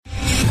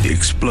The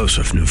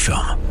explosive new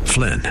film,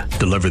 Flynn,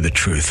 deliver the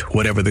truth,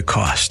 whatever the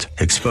cost,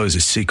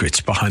 exposes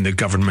secrets behind the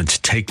government's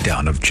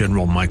takedown of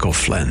General Michael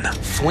Flynn.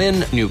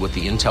 Flynn knew what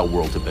the intel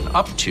world had been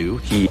up to.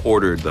 He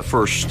ordered the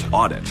first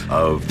audit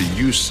of the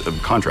use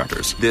of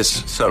contractors.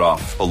 This set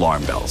off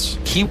alarm bells.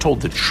 He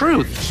told the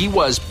truth. He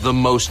was the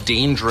most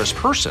dangerous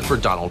person for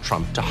Donald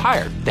Trump to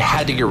hire. They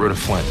had to get rid of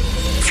Flynn.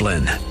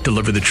 Flynn,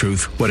 deliver the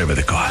truth, whatever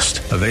the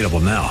cost. Available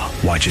now.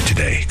 Watch it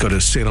today. Go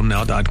to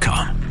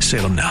salemnow.com.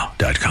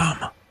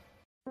 salemnow.com.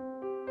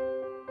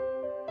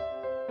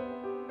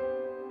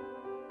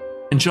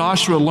 And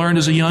Joshua learned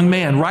as a young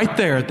man, right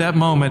there at that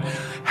moment,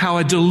 how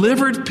a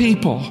delivered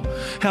people,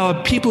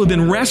 how people who have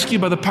been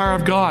rescued by the power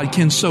of God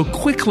can so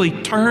quickly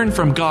turn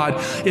from God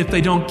if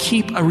they don't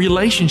keep a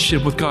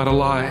relationship with God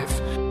alive.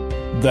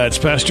 That's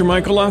Pastor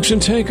Michael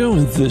Oxentenko,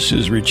 and this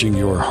is Reaching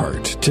Your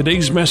Heart.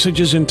 Today's message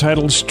is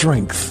entitled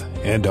Strength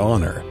and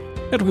Honor,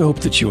 and we hope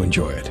that you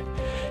enjoy it.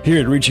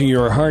 Here at Reaching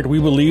Your Heart, we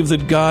believe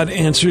that God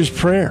answers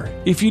prayer.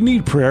 If you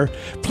need prayer,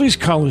 please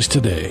call us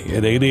today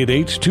at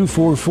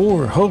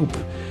 888-244-HOPE.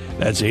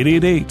 That's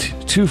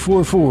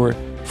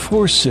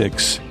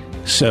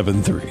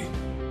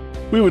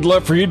 888-244-4673. We would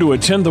love for you to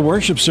attend the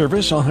worship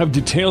service. I'll have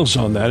details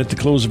on that at the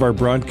close of our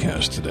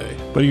broadcast today.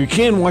 But you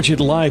can watch it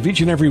live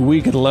each and every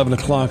week at 11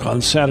 o'clock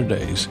on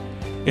Saturdays.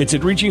 It's at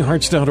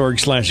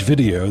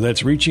reachinghearts.org/video.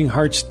 That's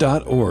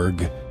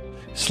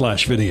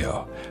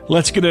reachinghearts.org/video.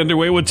 Let's get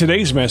underway with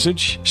today's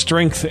message,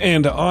 Strength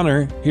and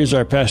Honor. Here's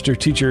our pastor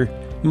teacher,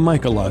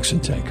 Michael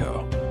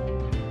Oxentenko.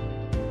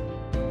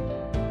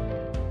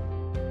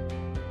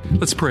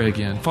 Let's pray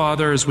again.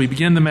 Father, as we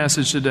begin the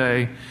message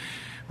today,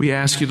 we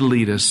ask you to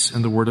lead us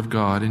in the Word of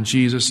God. In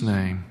Jesus'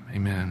 name,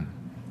 amen.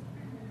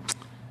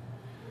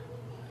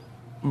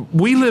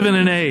 We live in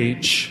an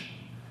age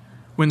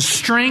when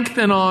strength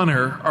and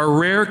honor are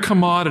rare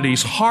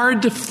commodities,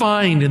 hard to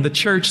find in the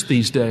church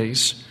these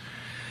days.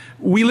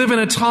 We live in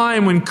a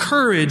time when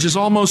courage is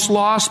almost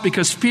lost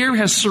because fear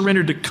has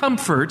surrendered to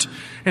comfort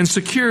and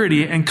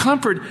security. And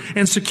comfort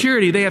and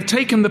security, they have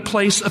taken the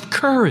place of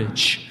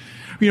courage.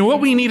 You know,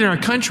 what we need in our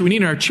country, we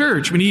need in our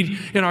church, we need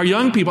in our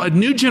young people, a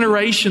new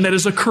generation that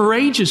is a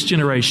courageous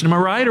generation. Am I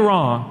right or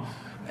wrong?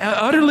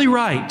 Utterly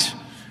right.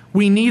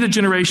 We need a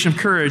generation of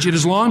courage. It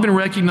has long been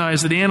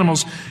recognized that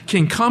animals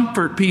can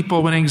comfort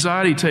people when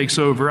anxiety takes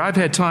over. I've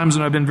had times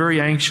when I've been very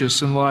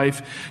anxious in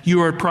life.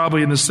 You are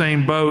probably in the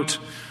same boat.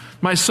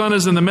 My son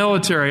is in the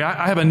military.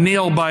 I have a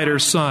nail-biter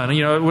son.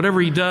 You know,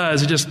 whatever he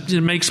does,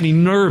 it makes me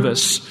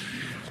nervous.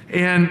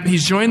 And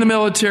he's joined the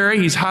military.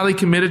 He's highly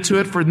committed to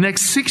it. For the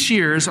next 6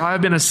 years,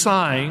 I've been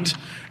assigned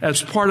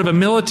as part of a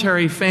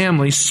military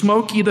family,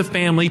 Smokey the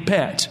family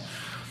pet.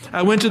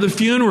 I went to the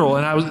funeral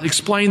and I was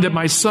explained that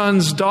my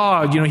son's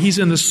dog, he's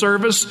in the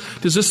service.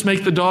 Does this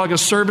make the dog a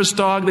service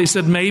dog? They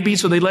said maybe,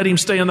 so they let him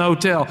stay in the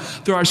hotel.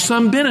 There are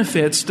some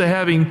benefits to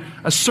having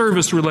a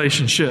service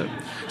relationship.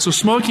 So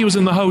Smokey was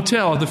in the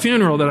hotel at the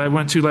funeral that I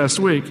went to last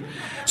week.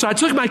 So I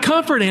took my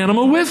comfort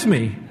animal with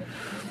me.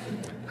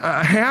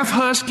 Half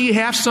husky,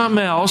 half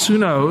something else, who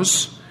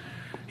knows.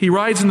 He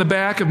rides in the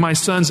back of my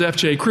son's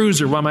FJ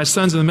Cruiser. While my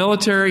son's in the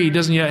military, he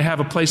doesn't yet have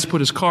a place to put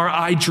his car.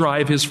 I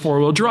drive his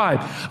four-wheel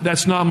drive.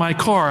 That's not my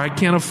car. I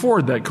can't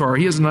afford that car.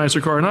 He has a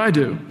nicer car than I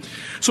do.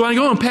 So when I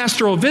go on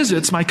pastoral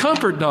visits, my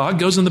comfort dog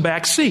goes in the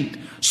back seat.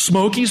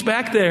 Smokey's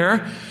back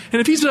there. And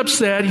if he's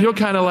upset, he'll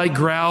kind of like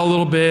growl a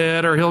little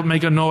bit or he'll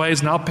make a noise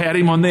and I'll pat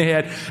him on the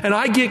head. And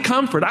I get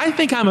comfort. I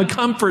think I'm a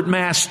comfort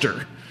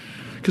master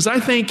because I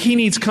think he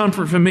needs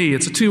comfort from me.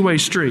 It's a two-way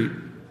street.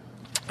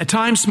 At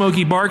times,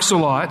 Smokey barks a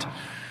lot.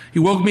 He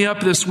woke me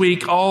up this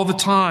week all the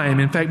time.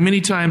 In fact,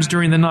 many times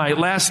during the night.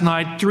 Last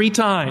night, 3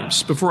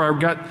 times before I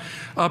got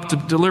up to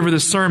deliver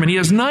this sermon. He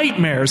has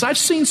nightmares. I've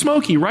seen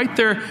Smokey right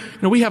there.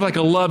 We have like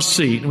a love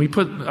seat, and we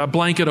put a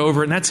blanket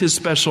over it, and that's his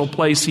special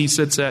place he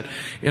sits at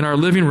in our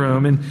living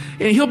room. And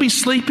he'll be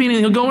sleeping, and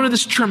he'll go into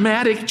this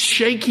traumatic,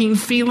 shaking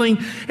feeling,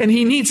 and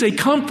he needs a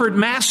comfort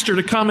master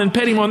to come and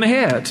pet him on the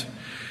head.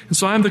 And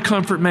so I'm the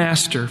comfort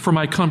master for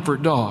my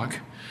comfort dog.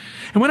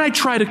 And when I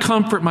try to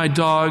comfort my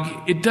dog,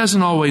 it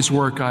doesn't always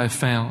work, I've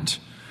found.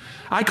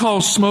 I call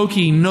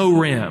Smokey No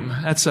Rem.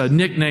 That's a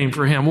nickname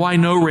for him. Why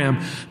No Rem?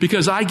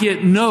 Because I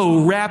get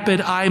no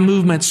rapid eye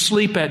movement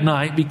sleep at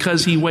night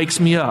because he wakes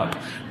me up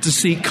to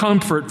seek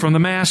comfort from the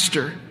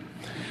master.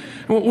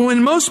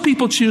 When most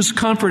people choose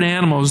comfort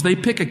animals, they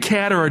pick a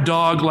cat or a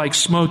dog like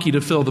Smokey to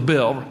fill the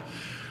bill.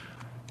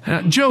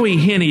 Joey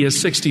Henney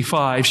is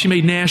 65. She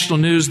made national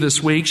news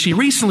this week. She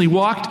recently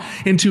walked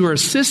into her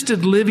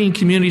assisted living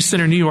community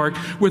center in New York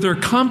with her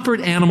comfort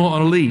animal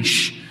on a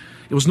leash.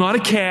 It was not a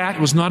cat.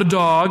 It was not a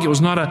dog. It was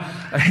not a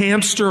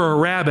hamster or a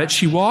rabbit.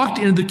 She walked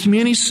into the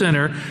community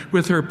center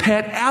with her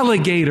pet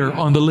alligator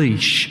on the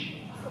leash.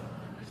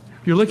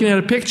 You're looking at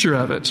a picture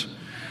of it.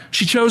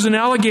 She chose an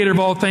alligator of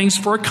all things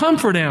for a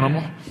comfort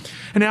animal.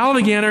 An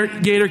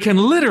alligator can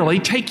literally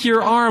take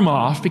your arm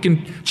off. It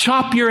can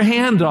chop your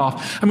hand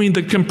off.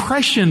 The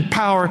compression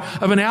power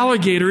of an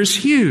alligator is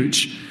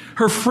huge.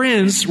 Her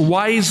friends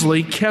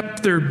wisely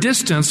kept their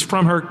distance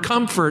from her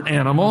comfort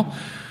animal.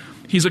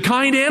 He's a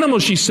kind animal,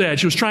 she said.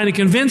 She was trying to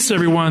convince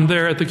everyone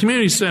there at the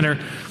community center.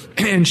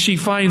 And she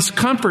finds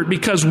comfort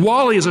because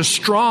Wally is a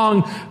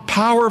strong,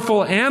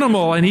 powerful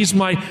animal, and he's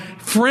my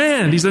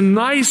friend. He's a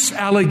nice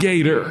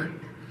alligator.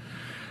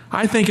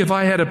 I think if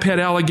I had a pet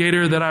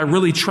alligator that I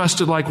really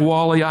trusted like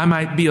Wally, I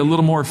might be a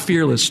little more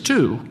fearless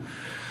too.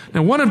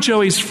 Now, one of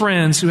Joey's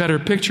friends who had her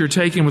picture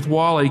taken with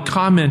Wally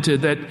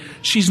commented that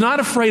she's not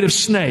afraid of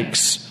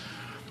snakes,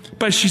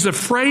 but she's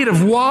afraid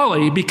of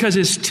Wally because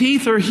his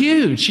teeth are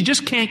huge. She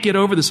just can't get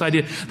over this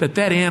idea that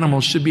that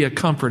animal should be a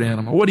comfort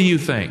animal. What do you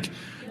think?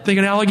 Think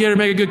an alligator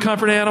make a good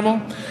comfort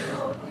animal?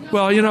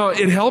 Well,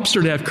 it helps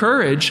her to have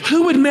courage.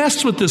 Who would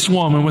mess with this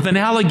woman with an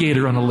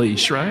alligator on a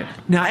leash, right?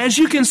 Now, as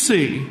you can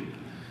see,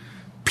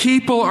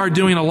 people are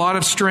doing a lot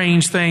of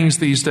strange things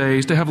these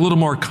days to have a little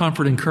more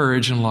comfort and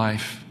courage in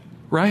life,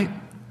 right?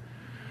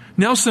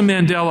 Nelson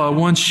Mandela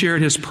once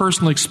shared his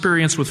personal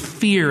experience with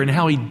fear and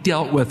how he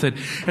dealt with it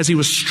as he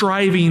was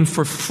striving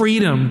for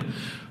freedom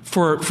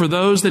for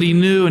those that he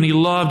knew and he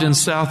loved in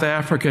South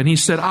Africa. And he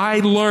said, I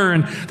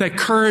learned that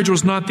courage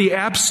was not the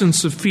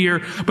absence of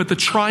fear, but the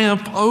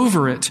triumph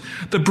over it.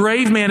 The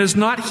brave man is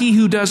not he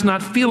who does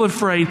not feel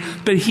afraid,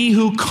 but he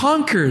who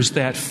conquers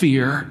that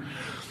fear.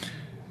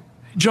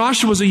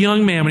 Joshua was a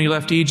young man when he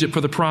left Egypt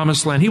for the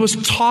Promised Land. He was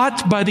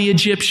taught by the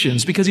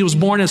Egyptians because he was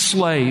born a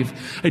slave,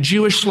 a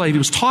Jewish slave. He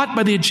was taught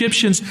by the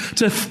Egyptians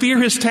to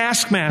fear his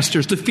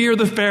taskmasters, to fear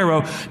the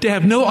Pharaoh, to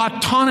have no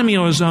autonomy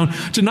on his own,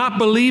 to not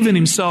believe in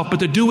himself, but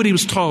to do what he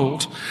was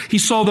told. He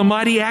saw the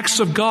mighty acts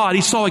of God.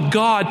 He saw a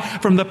God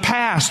from the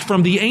past,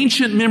 from the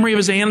ancient memory of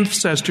his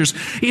ancestors,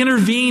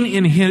 intervene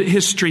in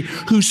history,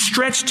 who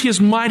stretched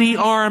his mighty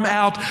arm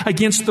out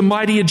against the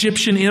mighty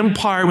Egyptian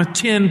empire with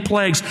 10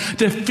 plagues,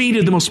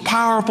 defeated the most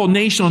powerful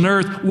nation on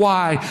earth.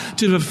 Why?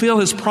 To fulfill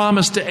his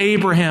promise to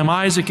Abraham,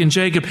 Isaac, and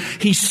Jacob.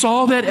 He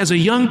saw that as a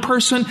young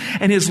person,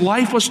 and his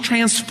life was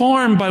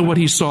transformed by what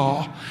he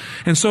saw.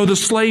 And so the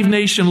slave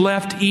nation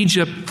left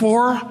Egypt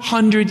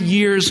 400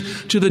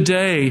 years to the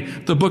day,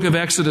 the book of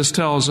Exodus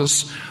tells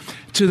us.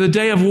 To the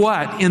day of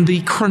what? In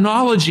the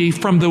chronology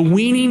from the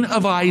weaning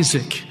of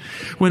Isaac.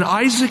 When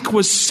Isaac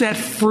was set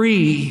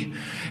free,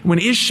 when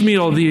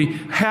Ishmael, the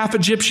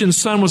half-Egyptian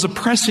son, was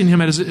oppressing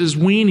him at his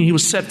weaning, he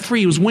was set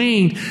free, he was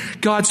weaned.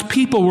 God's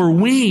people were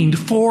weaned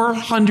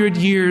 400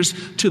 years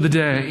to the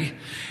day.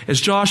 As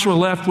Joshua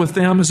left with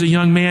them as a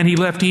young man, he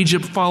left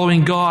Egypt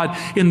following God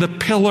in the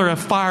pillar of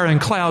fire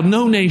and cloud.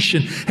 No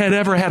nation had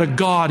ever had a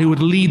God who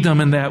would lead them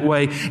in that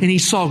way. And he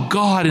saw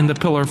God in the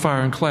pillar of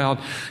fire and cloud.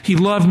 He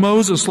loved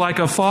Moses like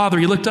a father.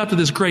 He looked up to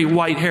this great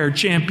white-haired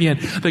champion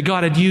that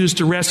God had used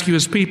to rescue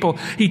his people.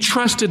 He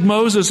trusted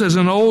Moses as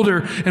an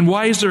older and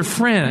wiser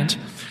friend.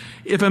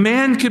 If a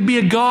man could be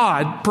a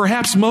god,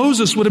 perhaps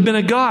Moses would have been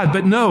a god.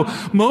 But no,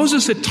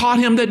 Moses had taught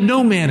him that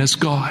no man is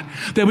God,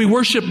 that we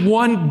worship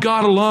one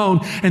God alone.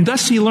 And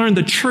thus he learned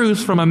the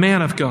truth from a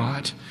man of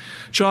God.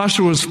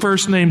 Joshua was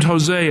first named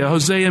Hosea.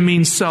 Hosea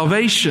means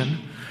salvation.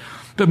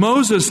 But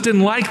Moses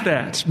didn't like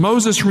that.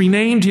 Moses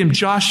renamed him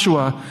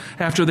Joshua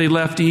after they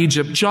left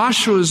Egypt.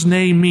 Joshua's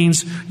name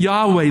means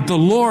Yahweh, the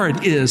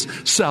Lord is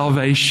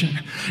salvation.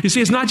 You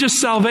see, it's not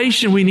just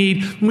salvation we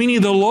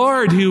need the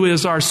Lord who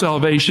is our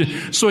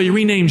salvation. So he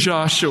renamed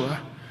Joshua.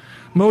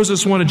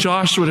 Moses wanted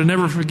Joshua to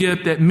never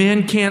forget that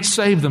men can't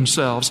save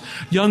themselves.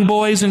 Young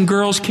boys and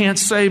girls can't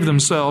save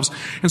themselves.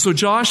 And so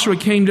Joshua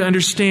came to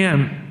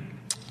understand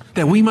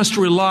that we must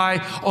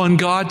rely on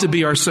God to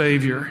be our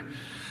Savior.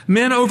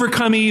 Men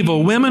overcome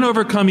evil, women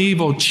overcome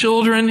evil,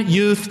 children,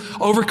 youth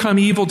overcome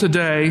evil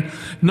today,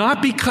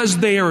 not because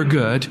they are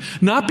good,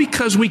 not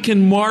because we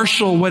can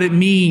marshal what it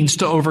means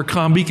to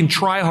overcome, we can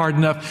try hard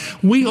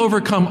enough. We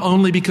overcome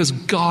only because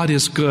God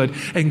is good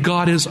and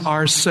God is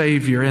our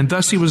Savior. And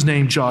thus he was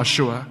named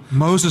Joshua.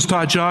 Moses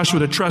taught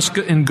Joshua to trust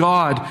in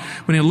God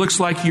when it looks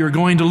like you're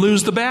going to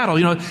lose the battle.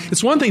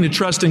 It's one thing to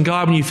trust in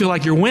God when you feel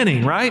like you're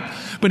winning, right?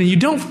 But when you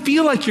don't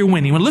feel like you're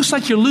winning, when it looks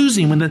like you're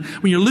losing, when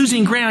you're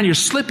losing ground, you're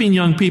slipping,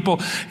 young people,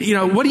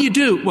 what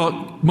do?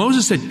 Well,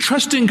 Moses said,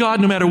 trust in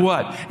God no matter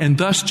what. And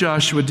thus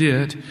Joshua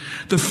did.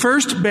 The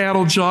first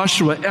battle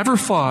Joshua ever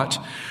fought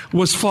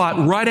was fought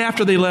right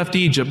after they left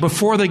Egypt,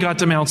 before they got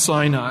to Mount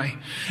Sinai.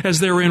 As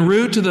they were en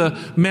route to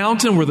the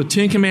mountain where the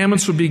 10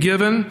 Commandments would be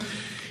given,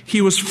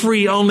 he was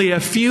free only a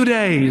few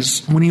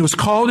days when he was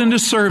called into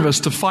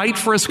service to fight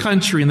for his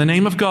country in the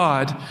name of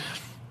God.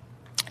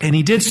 And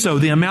he did so.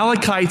 The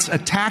Amalekites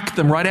attacked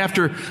them right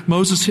after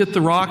Moses hit the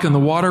rock and the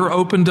water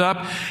opened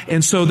up.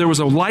 And so there was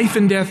a life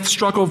and death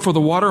struggle for the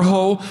water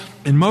hole.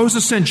 And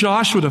Moses sent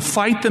Joshua to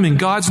fight them in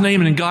God's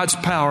name and in God's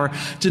power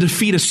to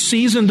defeat a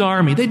seasoned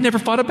army. They'd never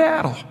fought a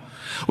battle.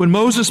 When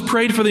Moses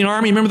prayed for the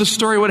army, remember the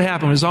story, what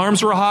happened? His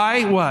arms were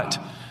high, what?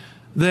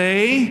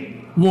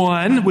 They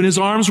won. When his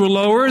arms were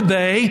lowered,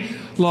 they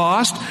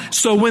lost.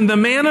 So when the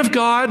man of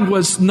God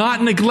was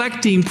not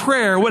neglecting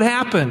prayer, what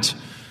happened?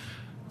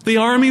 The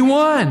army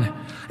won.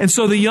 And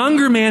so the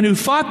younger man who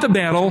fought the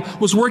battle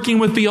was working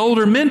with the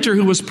older mentor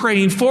who was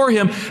praying for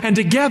him. And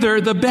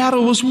together the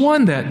battle was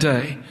won that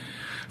day.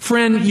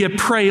 Friend, you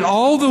pray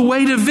all the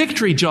way to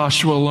victory,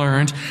 Joshua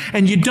learned,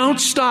 and you don't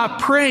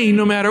stop praying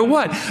no matter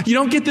what. You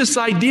don't get this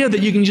idea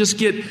that you can just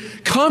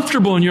get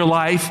comfortable in your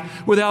life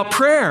without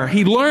prayer.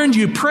 He learned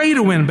you pray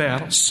to win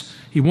battles.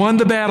 He won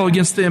the battle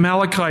against the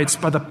Amalekites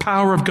by the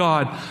power of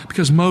God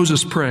because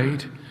Moses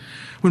prayed.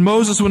 When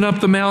Moses went up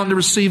the mountain to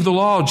receive the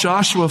law,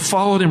 Joshua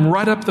followed him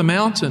right up the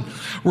mountain.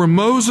 Where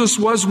Moses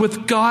was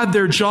with God,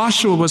 there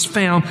Joshua was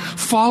found,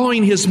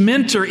 following his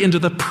mentor into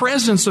the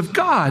presence of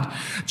God.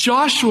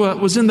 Joshua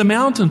was in the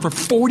mountain for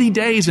 40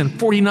 days and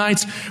 40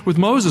 nights with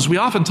Moses. We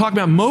often talk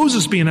about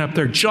Moses being up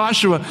there.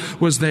 Joshua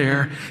was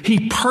there.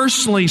 He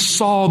personally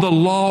saw the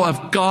law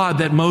of God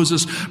that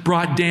Moses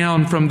brought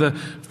down from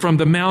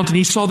the mountain.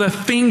 He saw the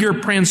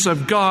fingerprints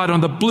of God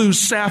on the blue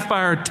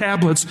sapphire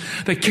tablets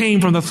that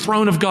came from the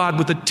throne of God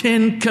with the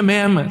 10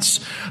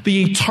 commandments,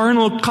 the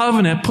eternal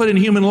covenant put in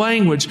human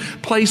language,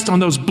 placed on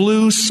those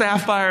blue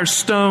sapphire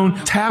stone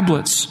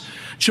tablets.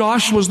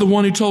 Joshua was the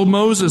one who told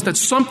Moses that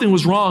something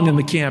was wrong in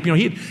the camp.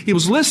 He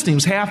was listening. He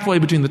was halfway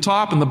between the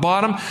top and the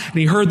bottom, and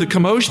he heard the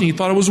commotion. He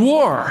thought it was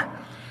war.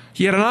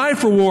 He had an eye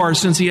for war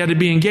since he had to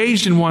be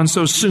engaged in one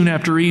so soon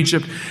after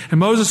Egypt. And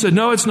Moses said,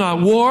 no, it's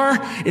not war.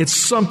 It's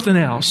something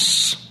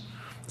else.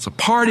 It's a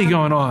party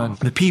going on.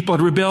 The people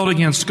had rebelled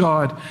against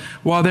God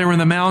while they were in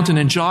the mountain.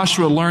 And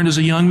Joshua learned as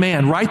a young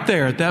man, right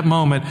there at that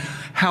moment,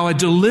 how a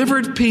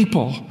delivered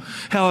people,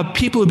 how a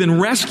people who have been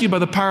rescued by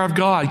the power of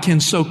God can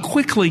so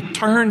quickly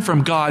turn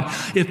from God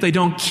if they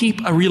don't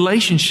keep a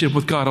relationship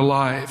with God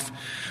alive.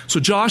 So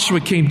Joshua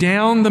came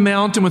down the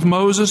mountain with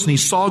Moses, and he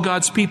saw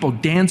God's people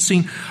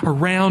dancing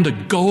around a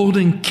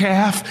golden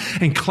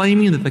calf and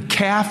claiming that the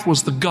calf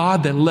was the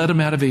God that led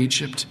him out of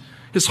Egypt.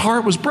 His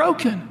heart was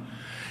broken.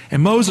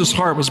 And Moses'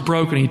 heart was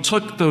broken. He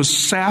took those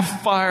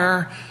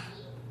sapphire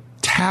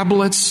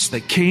tablets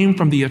that came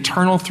from the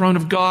eternal throne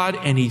of God,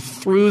 and he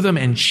threw them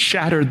and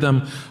shattered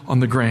them on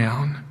the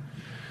ground.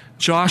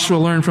 Joshua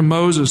learned from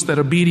Moses that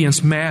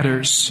obedience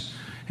matters,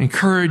 and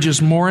courage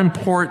is more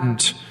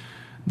important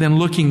than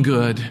looking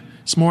good.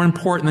 It's more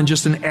important than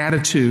just an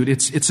attitude.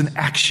 It's an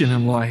action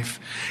in life.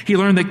 He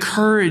learned that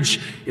courage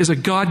is a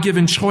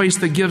God-given choice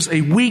that gives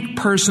a weak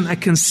person a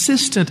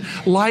consistent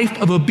life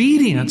of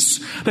obedience.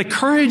 That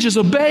courage is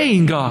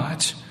obeying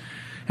God.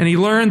 And he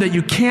learned that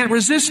you can't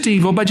resist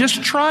evil by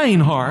just trying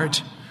hard.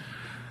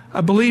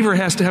 A believer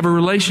has to have a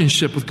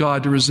relationship with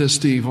God to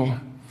resist evil.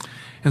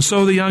 And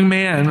so the young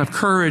man of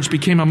courage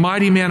became a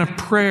mighty man of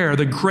prayer.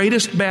 The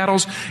greatest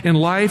battles in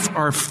life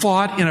are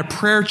fought in a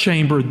prayer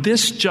chamber.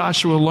 This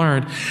Joshua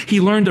learned.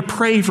 He learned to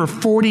pray for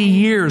 40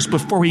 years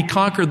before he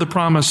conquered the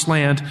promised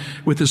land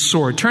with his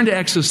sword. Turn to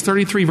Exodus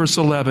 33, verse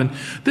 11.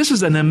 This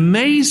is an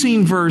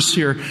amazing verse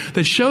here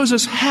that shows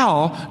us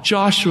how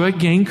Joshua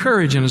gained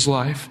courage in his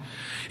life.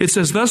 It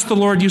says, thus the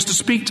Lord used to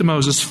speak to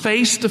Moses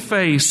face to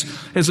face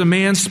as a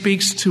man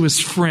speaks to his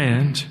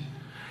friend.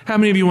 How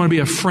many of you want to be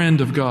a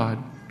friend of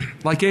God?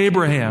 Like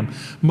Abraham.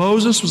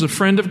 Moses was a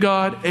friend of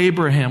God.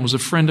 Abraham was a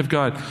friend of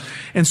God.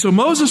 And so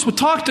Moses would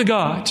talk to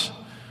God.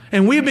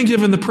 And we've been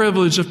given the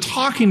privilege of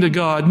talking to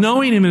God,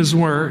 knowing Him in His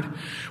Word.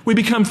 We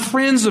become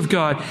friends of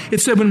God. It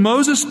said when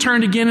Moses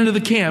turned again into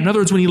the camp, in other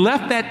words, when he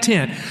left that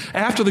tent,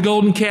 after the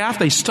golden calf,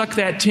 they stuck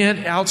that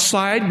tent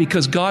outside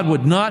because God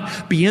would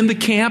not be in the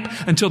camp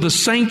until the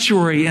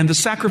sanctuary and the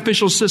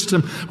sacrificial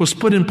system was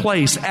put in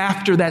place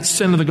after that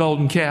sin of the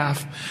golden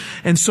calf.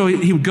 And so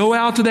he would go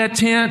out to that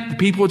tent, the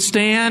people would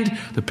stand,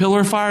 the pillar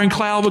of fire and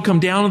cloud would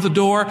come down at the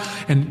door,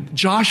 and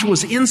Joshua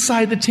was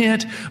inside the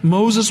tent,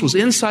 Moses was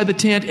inside the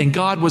tent, and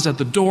God was at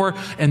the door,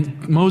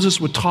 and Moses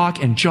would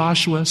talk, and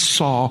Joshua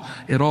saw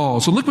it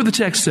all. So look what the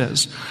text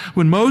says.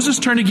 When Moses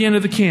turned again to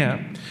the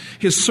camp,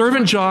 his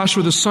servant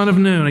Joshua, the son of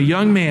Nun, a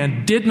young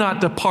man, did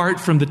not depart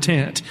from the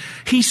tent.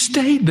 He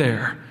stayed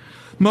there.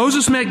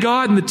 Moses met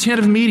God in the tent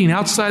of meeting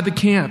outside the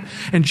camp,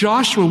 and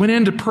Joshua went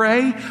in to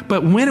pray,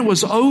 but when it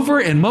was over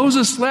and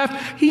Moses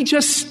left, he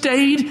just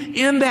stayed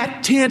in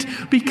that tent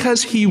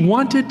because he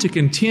wanted to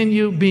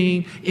continue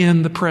being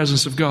in the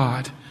presence of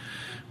God.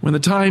 When the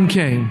time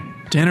came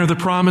to enter the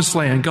promised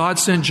land, God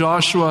sent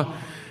Joshua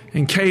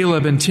and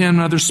Caleb and 10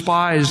 other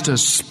spies to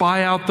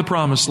spy out the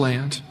promised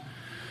land.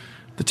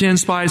 The 10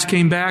 spies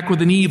came back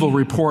with an evil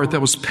report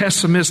that was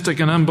pessimistic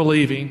and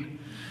unbelieving.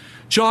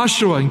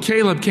 Joshua and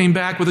Caleb came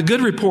back with a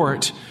good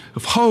report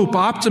of hope,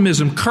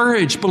 optimism,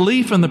 courage,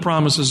 belief in the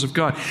promises of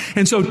God.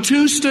 And so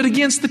 2 stood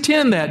against the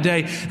 10 that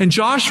day, and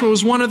Joshua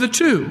was one of the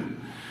 2.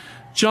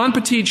 John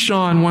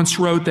Petit-Jean once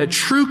wrote that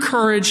true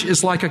courage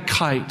is like a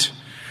kite.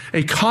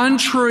 A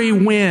contrary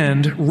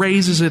wind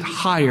raises it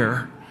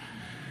higher.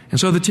 And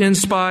so the 10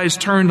 spies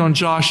turned on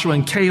Joshua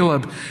and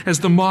Caleb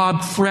as the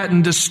mob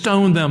threatened to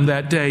stone them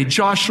that day.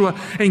 Joshua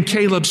and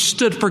Caleb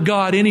stood for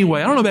God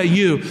anyway. I don't know about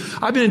you.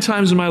 I've been in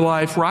times in my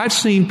life where I've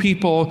seen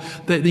people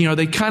that,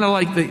 they kind of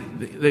like,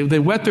 they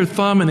wet their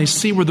thumb and they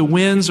see where the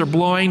winds are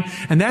blowing,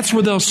 and that's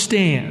where they'll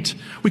stand.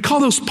 We call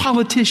those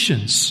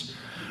politicians.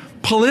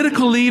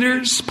 Political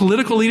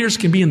leaders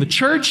can be in the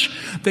church.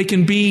 They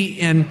can be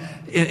in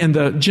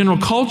the general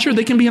culture.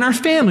 They can be in our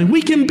family.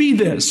 We can be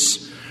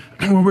this.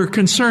 When we're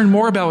concerned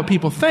more about what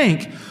people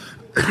think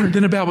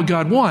than about what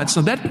God wants.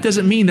 Now, that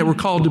doesn't mean that we're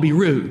called to be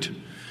rude.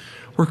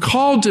 We're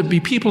called to be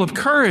people of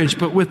courage,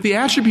 but with the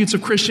attributes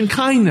of Christian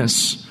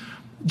kindness.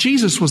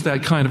 Jesus was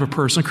that kind of a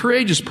person, a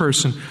courageous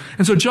person.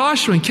 And so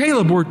Joshua and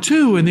Caleb were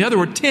 2 and the other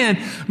were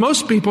 10.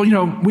 Most people,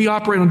 we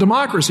operate on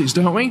democracies,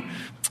 don't we?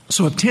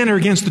 So if 10 are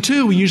against the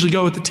 2, we usually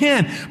go with the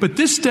 10. But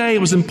this day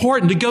it was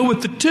important to go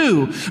with the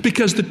 2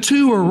 because the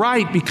 2 were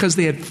right because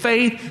they had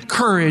faith,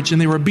 courage,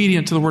 and they were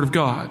obedient to the Word of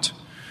God.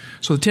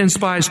 So the 10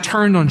 spies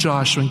turned on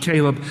Joshua and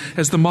Caleb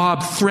as the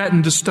mob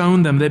threatened to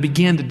stone them. They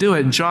began to do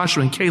it, and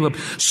Joshua and Caleb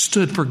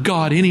stood for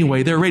God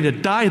anyway. They were ready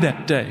to die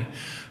that day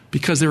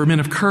because they were men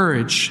of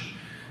courage.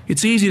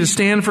 It's easy to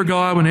stand for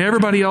God when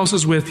everybody else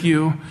is with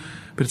you,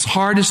 but it's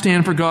hard to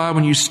stand for God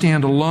when you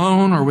stand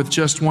alone or with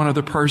just one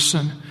other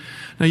person.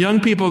 Now, young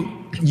people,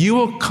 you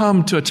will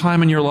come to a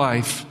time in your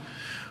life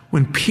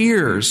when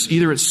peers,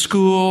 either at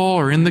school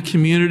or in the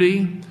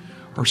community,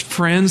 or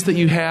friends that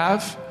you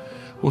have,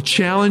 will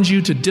challenge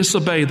you to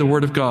disobey the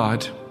Word of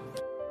God.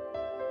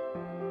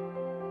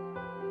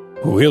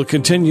 We'll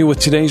continue with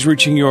today's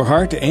Reaching Your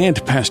Heart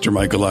and Pastor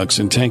Michael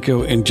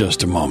Oxentenko in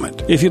just a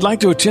moment. If you'd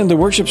like to attend the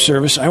worship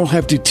service, I will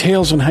have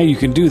details on how you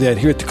can do that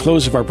here at the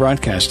close of our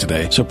broadcast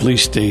today, so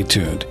please stay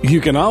tuned.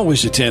 You can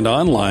always attend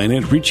online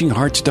at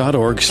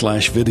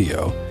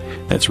reachinghearts.org/video.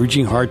 That's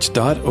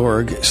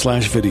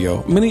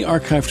reachinghearts.org/video. Many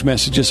archived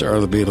messages are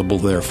available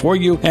there for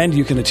you, and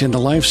you can attend the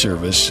live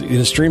service in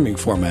a streaming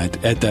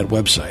format at that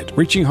website,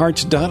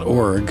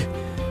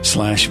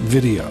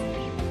 reachinghearts.org/video.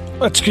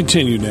 Let's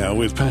continue now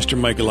with Pastor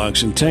Michael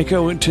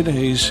Oxentenko in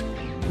today's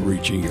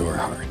Reaching Your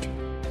Heart.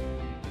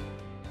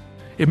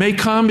 It may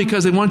come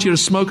because they want you to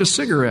smoke a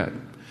cigarette.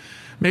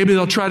 Maybe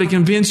they'll try to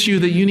convince you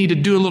that you need to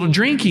do a little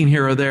drinking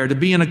here or there, to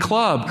be in a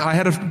club. I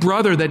had a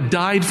brother that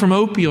died from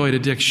opioid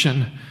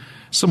addiction.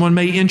 Someone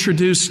may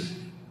introduce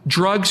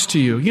drugs to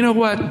you. You know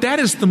what? That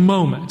is the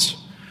moment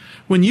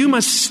when you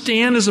must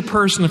stand as a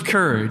person of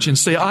courage and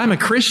say, I'm a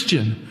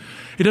Christian.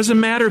 It doesn't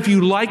matter if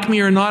you like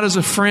me or not as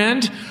a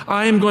friend.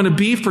 I am going to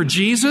be for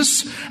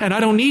Jesus, and I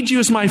don't need you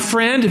as my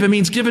friend if it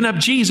means giving up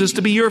Jesus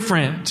to be your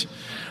friend.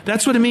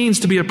 That's what it means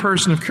to be a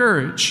person of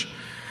courage.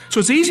 So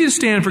it's easy to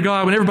stand for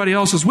God when everybody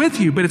else is with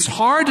you, but it's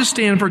hard to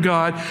stand for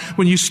God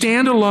when you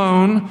stand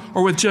alone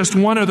or with just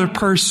one other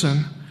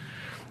person.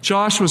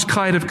 Joshua's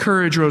kite of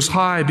courage rose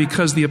high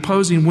because the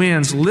opposing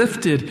winds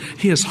lifted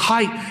his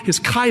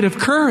kite of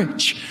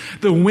courage.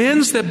 The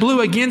winds that blew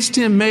against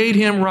him made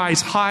him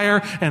rise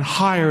higher and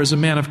higher as a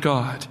man of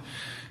God.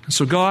 And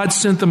so God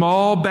sent them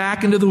all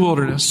back into the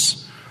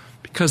wilderness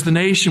because the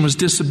nation was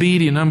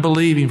disobedient,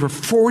 unbelieving for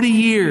 40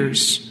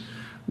 years,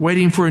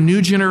 waiting for a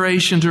new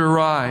generation to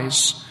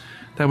arise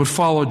that would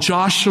follow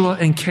Joshua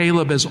and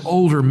Caleb as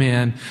older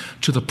men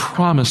to the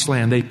promised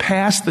land. They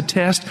passed the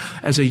test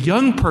as a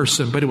young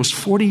person, but it was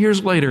 40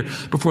 years later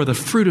before the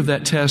fruit of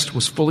that test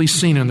was fully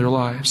seen in their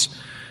lives.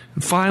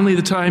 And finally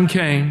the time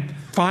came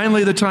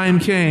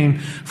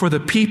for the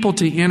people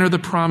to enter the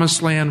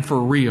promised land for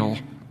real.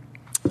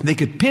 They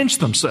could pinch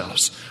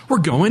themselves. We're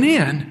going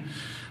in.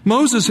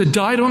 Moses had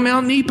died on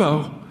Mount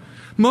Nebo.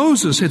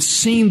 Moses had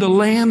seen the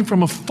land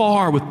from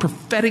afar with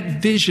prophetic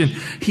vision.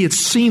 He had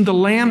seen the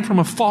land from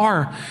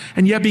afar.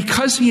 And yet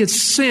because he had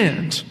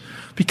sinned,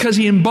 because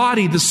he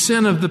embodied the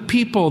sin of the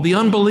people, the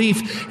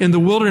unbelief in the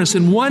wilderness,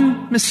 in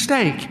one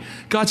mistake,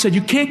 God said,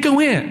 you can't go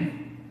in.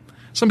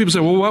 Some people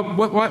say, well,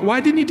 why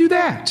didn't he do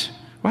that?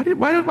 Why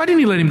didn't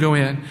he let him go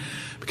in?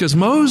 Because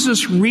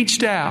Moses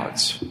reached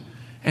out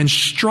and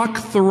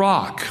struck the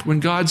rock when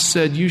God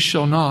said, you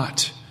shall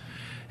not.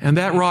 And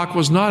that rock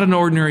was not an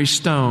ordinary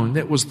stone.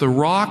 It was the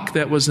rock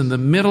that was in the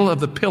middle of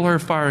the pillar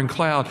of fire and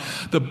cloud.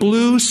 The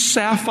blue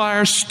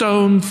sapphire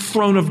stone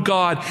throne of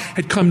God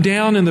had come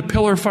down in the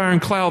pillar of fire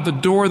and cloud, the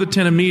door of the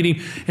tent of meeting.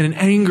 And in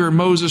anger,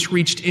 Moses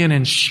reached in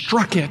and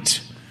struck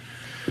it.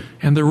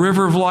 And the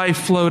river of life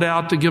flowed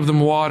out to give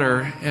them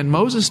water. And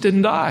Moses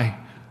didn't die,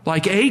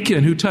 like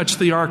Achan, who touched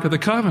the Ark of the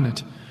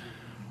Covenant,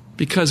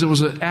 because it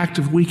was an act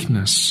of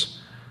weakness.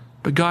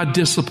 But God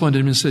disciplined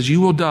him and says, you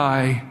will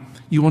die.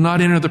 You will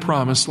not enter the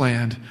promised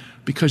land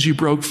because you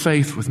broke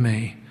faith with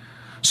me.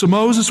 So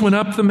Moses went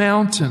up the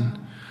mountain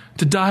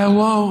to die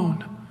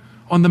alone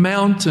on the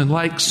mountain,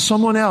 like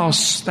someone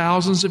else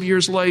thousands of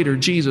years later.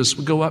 Jesus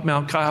would go up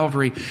Mount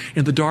Calvary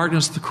in the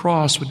darkness of the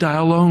cross, would die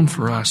alone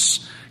for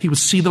us. He would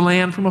see the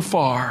land from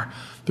afar,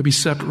 but be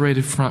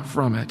separated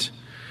from it.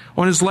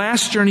 On his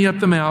last journey up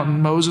the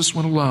mountain, Moses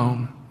went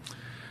alone.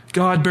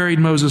 God buried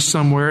Moses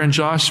somewhere, and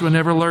Joshua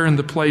never learned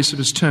the place of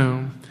his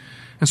tomb.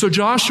 And so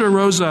Joshua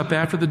rose up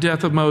after the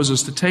death of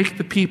Moses to take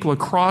the people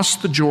across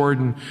the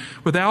Jordan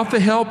without the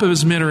help of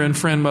his mentor and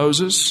friend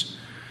Moses.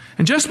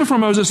 And just before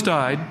Moses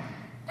died,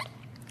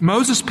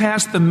 Moses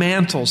passed the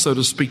mantle, so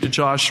to speak, to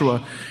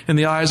Joshua in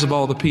the eyes of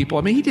all the people.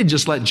 I mean, he didn't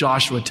just let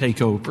Joshua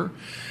take over.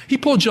 He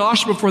pulled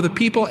Joshua before the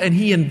people and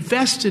he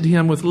invested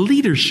him with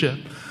leadership.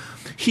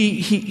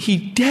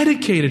 He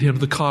dedicated him to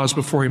the cause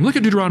before him. Look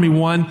at Deuteronomy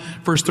 1,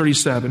 verse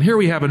 37. Here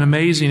we have an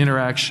amazing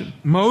interaction.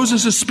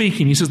 Moses is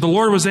speaking. He says, the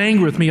Lord was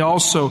angry with me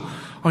also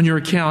on your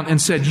account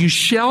and said, you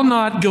shall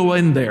not go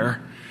in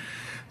there.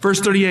 Verse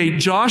 38,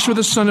 Joshua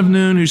the son of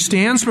Nun, who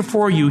stands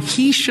before you,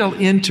 he shall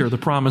enter the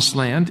promised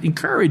land.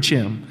 Encourage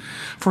him,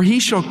 for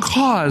he shall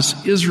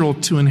cause Israel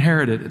to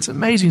inherit it. It's an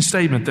amazing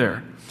statement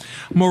there.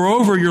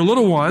 Moreover, your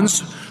little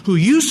ones, who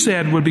you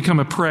said would become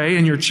a prey,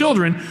 and your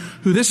children,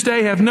 who this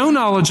day have no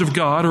knowledge of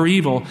God or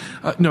evil,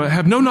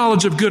 have no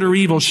knowledge of good or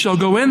evil, shall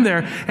go in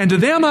there, and to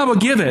them I will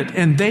give it,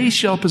 and they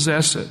shall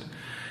possess it.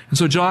 And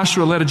so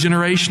Joshua led a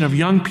generation of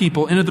young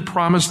people into the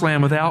promised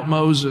land without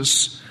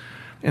Moses.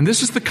 And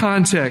this is the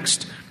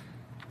context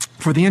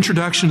for the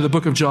introduction to the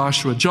book of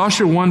Joshua.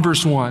 Joshua 1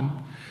 verse 1.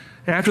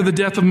 After the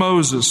death of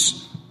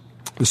Moses,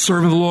 the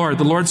servant of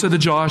the Lord said to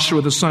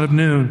Joshua, the son of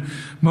Nun,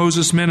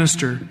 Moses'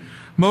 minister,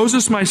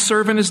 Moses, my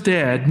servant, is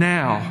dead.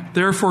 Now,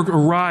 therefore,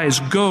 arise,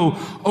 go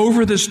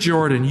over this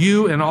Jordan,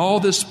 you and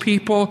all this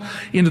people,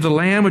 into the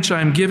land which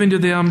I am giving to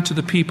them, to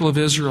the people of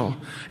Israel.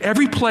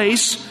 Every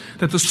place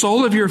that the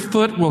sole of your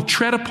foot will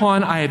tread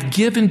upon, I have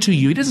given to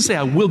you. He doesn't say,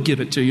 I will give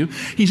it to you.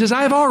 He says,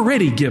 I have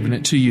already given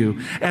it to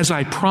you, as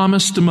I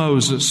promised to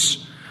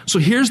Moses. So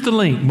here's the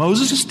link.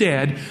 Moses is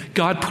dead.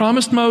 God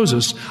promised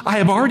Moses, I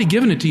have already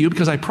given it to you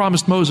because I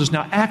promised Moses.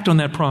 Now act on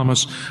that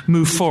promise.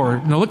 Move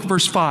forward. Now look at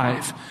verse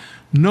 5.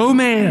 No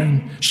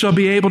man shall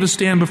be able to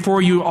stand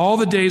before you all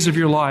the days of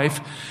your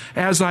life.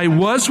 As I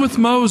was with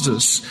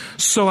Moses,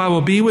 so I will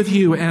be with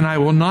you, and I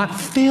will not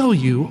fail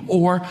you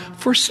or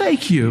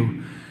forsake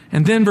you.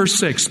 And then verse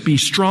 6, be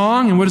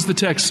strong, and what does the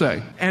text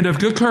say? And of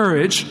good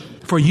courage,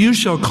 for you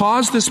shall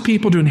cause this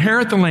people to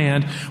inherit the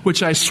land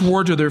which I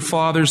swore to their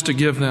fathers to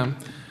give them.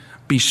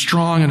 Be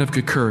strong and of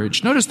good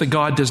courage. Notice that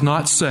God does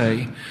not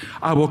say,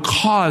 I will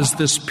cause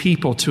this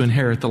people to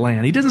inherit the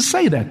land. He doesn't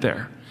say that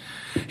there.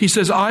 He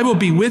says, I will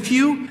be with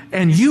you,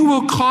 and you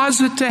will cause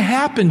it to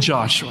happen,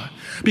 Joshua.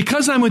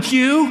 Because I'm with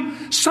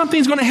you,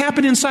 something's going to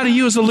happen inside of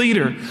you as a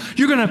leader.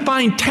 You're going to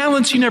find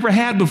talents you never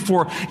had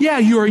before. Yeah,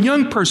 you're a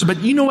young person,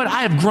 but you know what?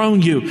 I have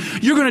grown you.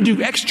 You're going to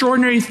do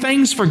extraordinary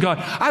things for God.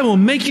 I will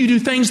make you do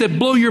things that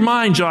blow your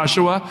mind,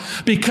 Joshua,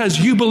 because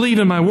you believe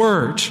in my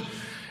word.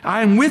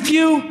 I am with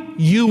you,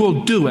 you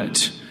will do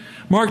it.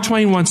 Mark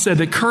Twain once said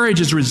that courage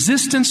is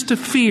resistance to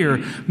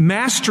fear,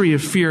 mastery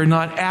of fear,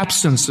 not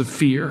absence of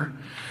fear.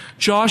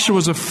 Joshua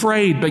was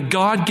afraid, but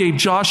God gave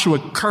Joshua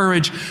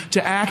courage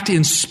to act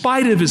in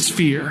spite of his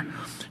fear.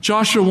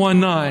 Joshua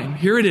 1:9,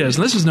 here it is.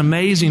 And this is an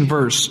amazing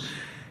verse.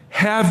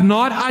 Have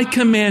not I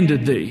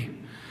commanded thee?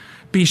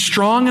 Be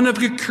strong and of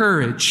good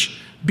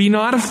courage. Be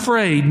not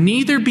afraid,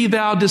 neither be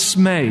thou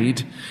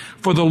dismayed.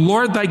 For the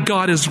Lord thy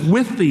God is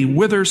with thee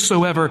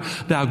whithersoever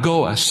thou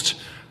goest.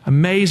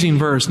 Amazing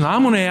verse. Now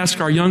I'm going to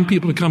ask our young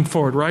people to come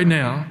forward right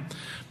now.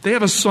 They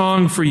have a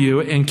song for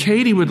you, and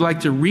Katie would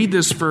like to read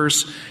this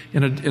verse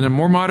in a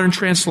more modern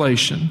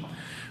translation.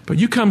 But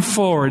you come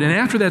forward, and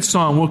after that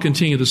song, we'll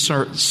continue the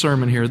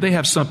sermon here. They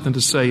have something to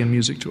say in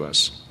music to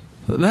us.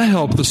 That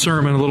helped the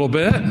sermon a little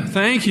bit.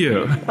 Thank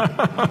you.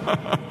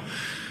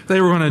 They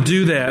were going to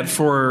do that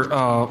for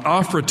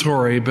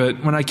offertory,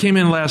 but when I came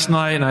in last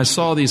night and I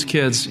saw these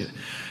kids,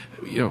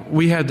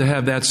 we had to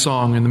have that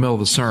song in the middle of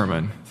the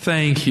sermon.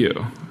 Thank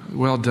you.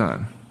 Well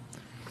done.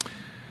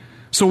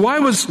 So why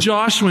was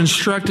Joshua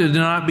instructed to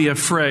not be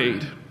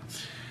afraid?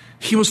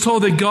 He was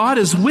told that God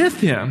is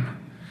with him.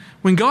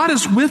 When God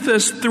is with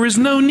us, there is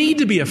no need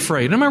to be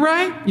afraid. Am I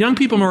right? Young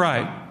people, am I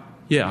right?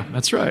 Yeah,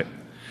 that's right.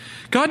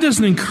 God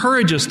doesn't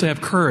encourage us to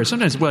have courage.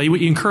 Sometimes,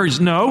 he encourages.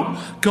 No,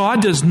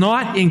 God does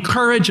not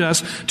encourage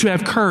us to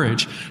have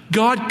courage.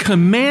 God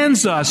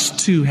commands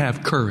us to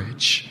have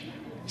courage.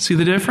 See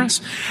the difference?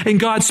 And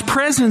God's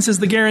presence is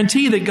the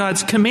guarantee that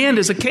God's command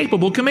is a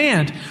capable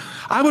command.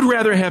 I would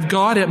rather have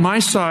God at my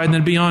side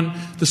than be on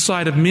the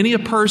side of many a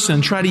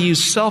person, try to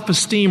use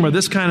self-esteem or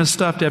this kind of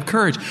stuff to have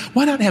courage.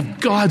 Why not have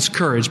God's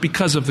courage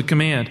because of the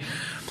command?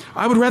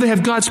 I would rather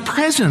have God's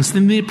presence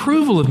than the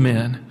approval of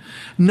men.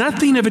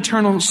 Nothing of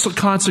eternal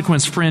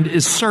consequence, friend,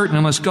 is certain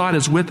unless God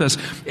is with us.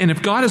 And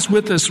if God is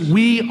with us,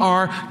 we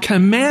are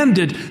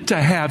commanded to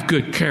have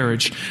good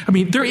courage. I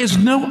mean, there is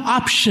no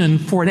option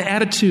for an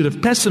attitude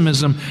of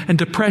pessimism and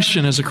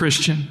depression as a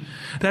Christian.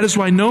 That is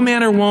why no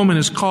man or woman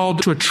is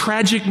called to a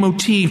tragic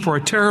motif or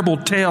a terrible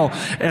tale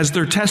as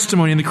their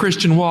testimony in the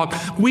Christian walk.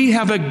 We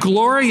have a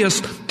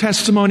glorious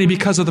testimony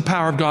because of the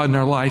power of God in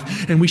our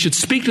life, and we should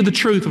speak to the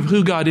truth of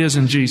who God is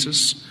in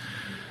Jesus.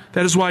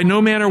 That is why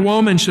no man or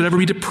woman should ever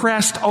be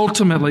depressed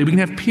ultimately. We can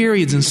have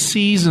periods and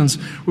seasons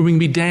where we can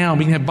be down.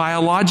 We can have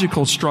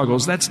biological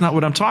struggles. That's not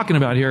what I'm talking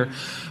about here.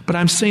 But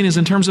I'm saying is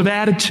in terms of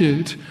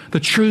attitude,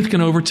 the truth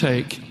can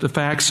overtake the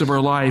facts of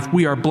our life.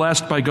 We are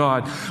blessed by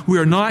God. We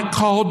are not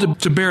called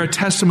to bear a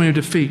testimony of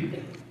defeat.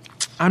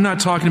 I'm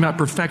not talking about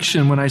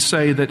perfection when I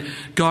say that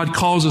God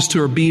calls us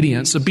to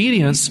obedience.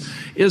 Obedience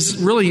is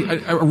really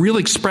a real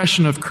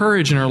expression of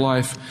courage in our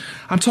life.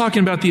 I'm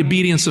talking about the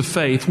obedience of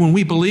faith. When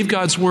we believe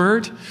God's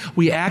word,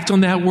 we act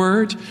on that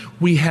word.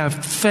 We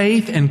have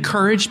faith and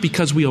courage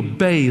because we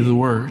obey the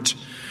word.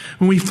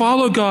 When we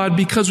follow God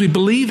because we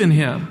believe in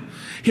Him,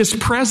 His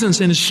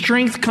presence and His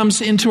strength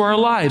comes into our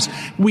lives.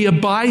 We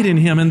abide in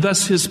Him, and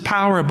thus His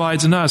power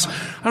abides in us.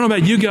 I don't know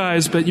about you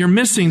guys, but you're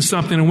missing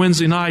something on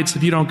Wednesday nights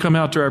if you don't come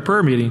out to our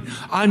prayer meeting.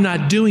 I'm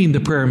not doing the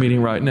prayer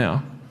meeting right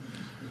now.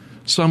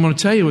 So I'm going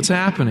to tell you what's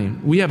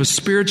happening. We have a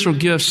spiritual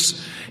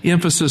gifts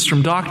emphasis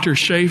from Dr.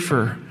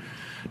 Schaefer.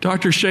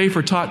 Dr.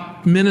 Schaefer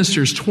taught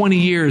ministers 20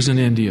 years in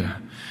India.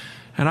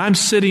 And I'm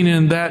sitting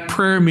in that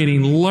prayer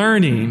meeting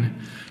learning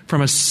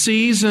from a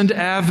seasoned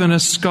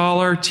Adventist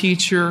scholar,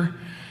 teacher,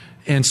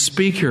 and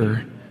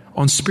speaker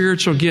on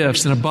spiritual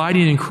gifts. And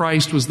abiding in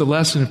Christ was the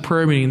lesson of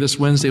prayer meeting this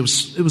Wednesday.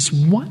 It was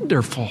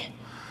wonderful.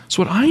 It's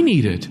what I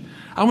needed.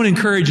 I want to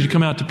encourage you to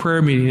come out to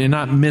prayer meeting and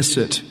not miss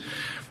it.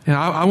 And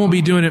I won't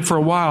be doing it for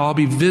a while. I'll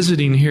be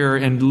visiting here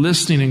and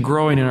listening and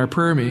growing in our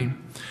prayer meeting.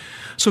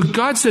 So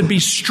God said, be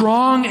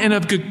strong and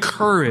of good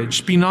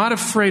courage. Be not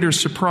afraid or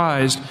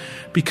surprised,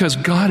 because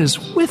God is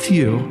with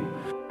you.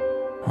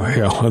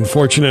 Well,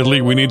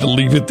 unfortunately, we need to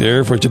leave it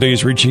there for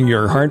today's Reaching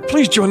Your Heart.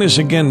 Please join us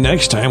again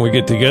next time we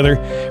get together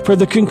for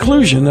the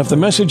conclusion of the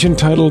message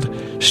entitled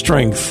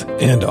Strength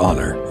and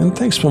Honor. And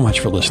thanks so much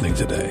for listening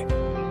today.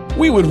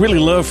 We would really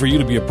love for you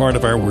to be a part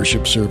of our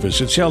worship service.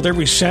 It's held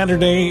every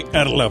Saturday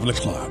at 11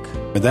 o'clock.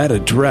 That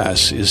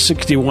address is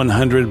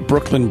 6100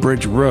 Brooklyn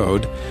Bridge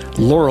Road,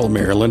 Laurel,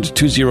 Maryland,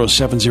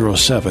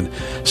 20707.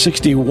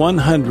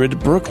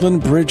 6100 Brooklyn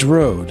Bridge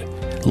Road,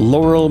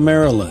 Laurel,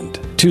 Maryland,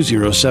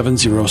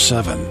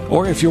 20707.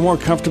 Or if you're more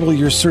comfortable,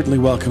 you're certainly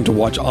welcome to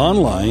watch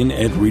online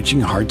at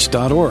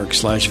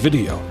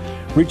reachinghearts.org/video.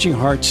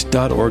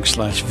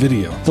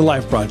 reachinghearts.org/video. The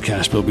live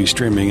broadcast will be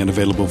streaming and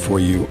available for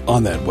you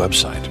on that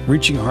website,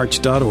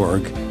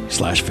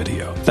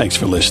 reachinghearts.org/video. Thanks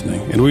for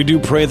listening, and we do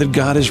pray that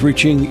God is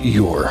reaching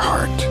your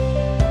heart.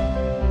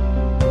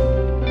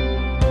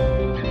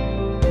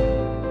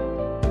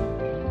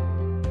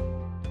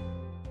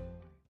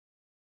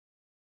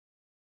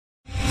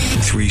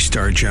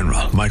 3-star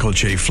General Michael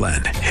J.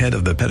 Flynn, head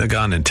of the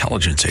Pentagon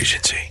Intelligence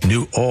Agency,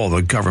 knew all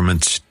the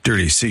government's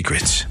dirty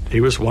secrets. He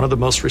was one of the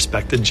most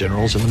respected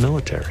generals in the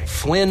military.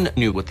 Flynn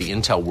knew what the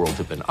intel world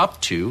had been up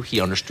to.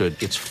 He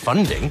understood its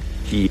funding.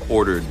 He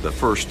ordered the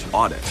first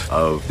audit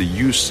of the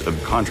use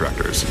of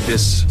contractors.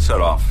 This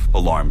set off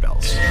alarm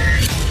bells.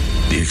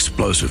 The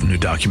explosive new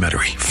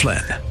documentary,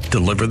 Flynn,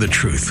 Deliver the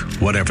Truth,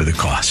 Whatever the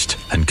Cost,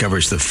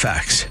 uncovers the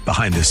facts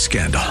behind this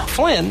scandal.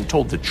 Flynn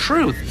told the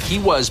truth. He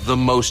was the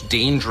most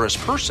dangerous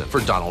person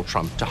for Donald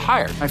Trump to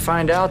hire. I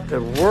find out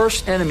the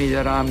worst enemy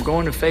that I'm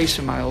going to face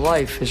in my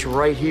life is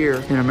right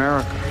here in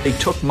America. They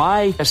took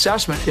my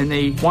assessment and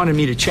they wanted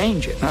me to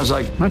change it. And I was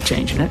like, I'm not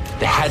changing it.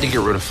 They had to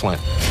get rid of Flynn.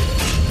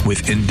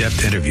 With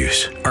in-depth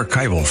interviews,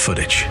 archival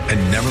footage,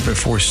 and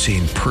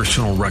never-before-seen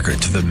personal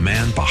records of the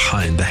man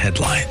behind the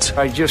headlines.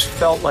 I just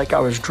felt like I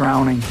was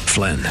drowning.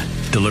 Flynn,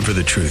 Deliver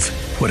the Truth,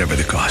 Whatever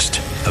the Cost.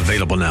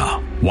 Available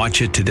now.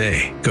 Watch it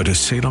today. Go to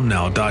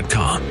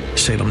salemnow.com.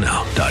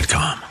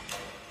 salemnow.com.